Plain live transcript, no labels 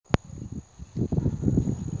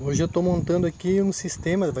Hoje eu estou montando aqui um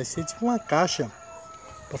sistema, vai ser tipo uma caixa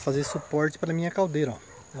para fazer suporte para minha caldeira.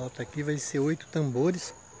 Ó. Ela tá aqui, vai ser 8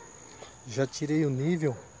 tambores. Já tirei o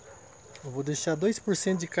nível. Eu vou deixar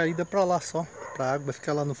 2% de caída para lá só, para a água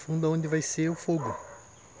ficar lá no fundo onde vai ser o fogo.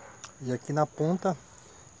 E aqui na ponta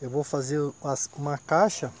eu vou fazer uma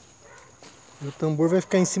caixa e o tambor vai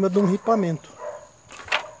ficar em cima de um ripamento.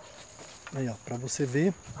 Aí ó, para você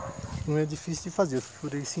ver, não é difícil de fazer. Eu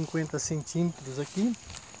furei 50 centímetros aqui.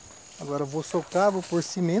 Agora eu vou socar, vou pôr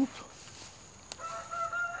cimento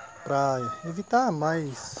para evitar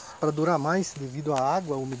mais, para durar mais devido à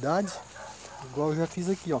água, à umidade, igual eu já fiz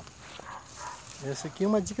aqui, ó. Essa aqui é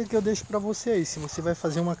uma dica que eu deixo para você aí. Se você vai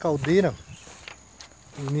fazer uma caldeira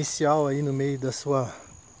inicial aí no meio da sua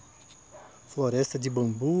floresta de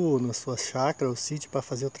bambu, ou na sua chácara ou sítio para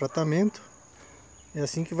fazer o tratamento, é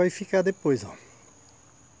assim que vai ficar depois, ó.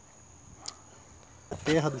 A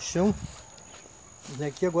terra do chão. E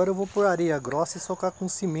aqui agora eu vou pôr areia grossa e socar com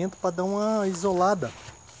cimento para dar uma isolada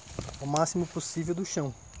o máximo possível do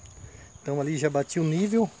chão. Então ali já bati o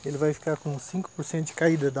nível, ele vai ficar com 5% de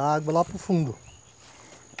caída da água lá para o fundo,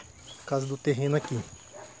 por causa do terreno aqui.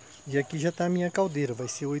 E aqui já está a minha caldeira, vai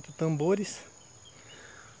ser 8 tambores,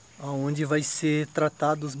 onde vai ser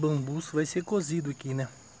tratado os bambus, vai ser cozido aqui, né?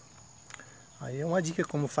 Aí é uma dica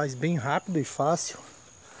como faz bem rápido e fácil,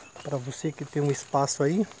 para você que tem um espaço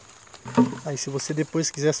aí. Aí se você depois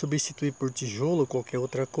quiser substituir por tijolo ou qualquer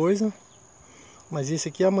outra coisa, mas esse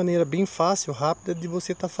aqui é a maneira bem fácil, rápida de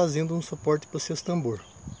você estar fazendo um suporte para os seus tambor.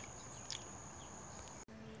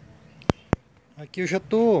 Aqui eu já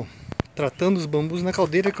estou tratando os bambus na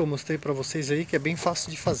caldeira que eu mostrei para vocês aí, que é bem fácil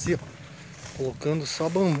de fazer, ó. Colocando só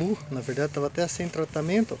bambu, na verdade estava até sem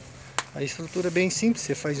tratamento, ó. A estrutura é bem simples,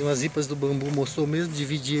 você faz umas ripas do bambu mosso mesmo,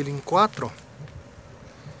 divide ele em 4, ó.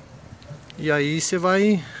 E aí você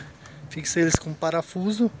vai fixa eles com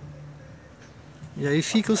parafuso e aí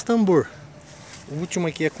fica os tambor. O último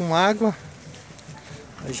aqui é com água.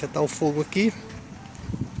 Aí já está o fogo aqui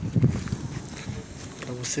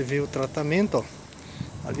para você ver o tratamento,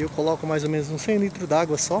 ó. Ali eu coloco mais ou menos uns 100 litros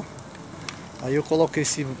d'água só. Aí eu coloco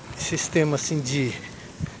esse sistema assim de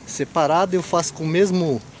separado. Eu faço com o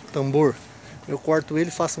mesmo tambor, eu corto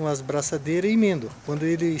ele, faço umas braçadeiras e emendo. Quando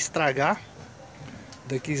ele estragar,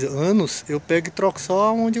 daqui anos, eu pego e troco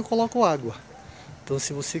só onde eu coloco água. Então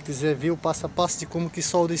se você quiser ver o passo a passo de como que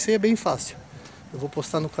solda isso aí, é bem fácil. Eu vou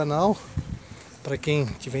postar no canal para quem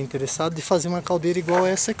tiver interessado de fazer uma caldeira igual a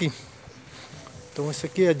essa aqui. Então essa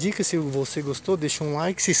aqui é a dica. Se você gostou, deixa um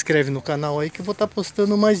like, se inscreve no canal aí que eu vou estar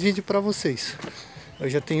postando mais vídeo para vocês. Eu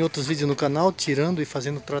já tenho outros vídeos no canal tirando e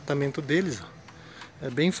fazendo o tratamento deles. É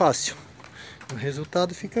bem fácil. O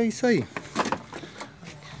resultado fica isso aí.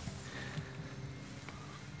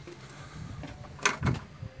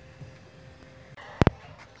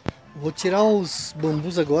 Vou tirar os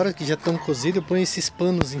bambus agora que já estão cozidos. Eu ponho esses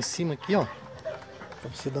panos em cima aqui, ó, para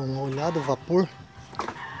você dar uma olhada. O vapor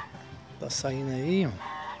tá saindo aí, ó.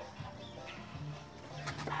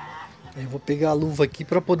 Aí eu vou pegar a luva aqui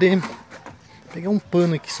para poder pegar um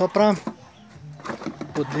pano aqui só para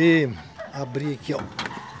poder abrir aqui, ó,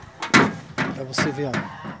 para você ver, ó,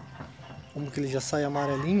 como que ele já sai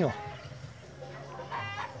amarelinho, ó.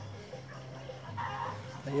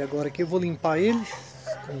 Aí agora aqui eu vou limpar ele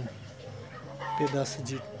com pedaço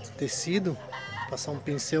de tecido, passar um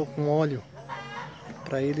pincel com óleo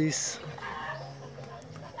para eles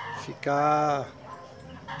ficar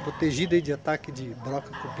protegido aí de ataque de broca,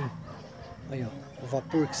 cupim. Aí ó, o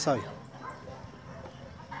vapor que sai.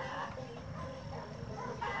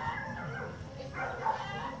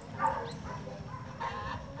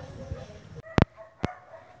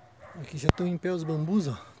 Aqui já estão em pé os bambus,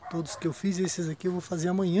 ó, todos que eu fiz. Esses aqui eu vou fazer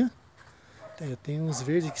amanhã. Eu tenho uns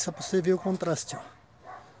verdes aqui só para você ver o contraste,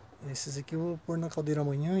 ó. Esses aqui eu vou pôr na caldeira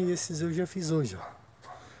amanhã e esses eu já fiz hoje, ó.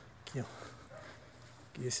 Aqui, ó.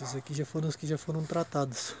 E esses aqui já foram os que já foram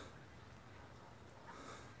tratados.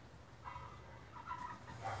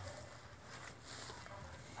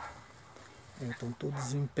 Estão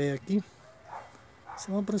todos em pé aqui.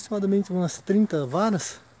 São aproximadamente umas 30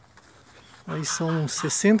 varas. Aí são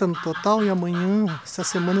 60 no total e amanhã, essa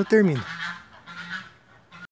semana eu termino.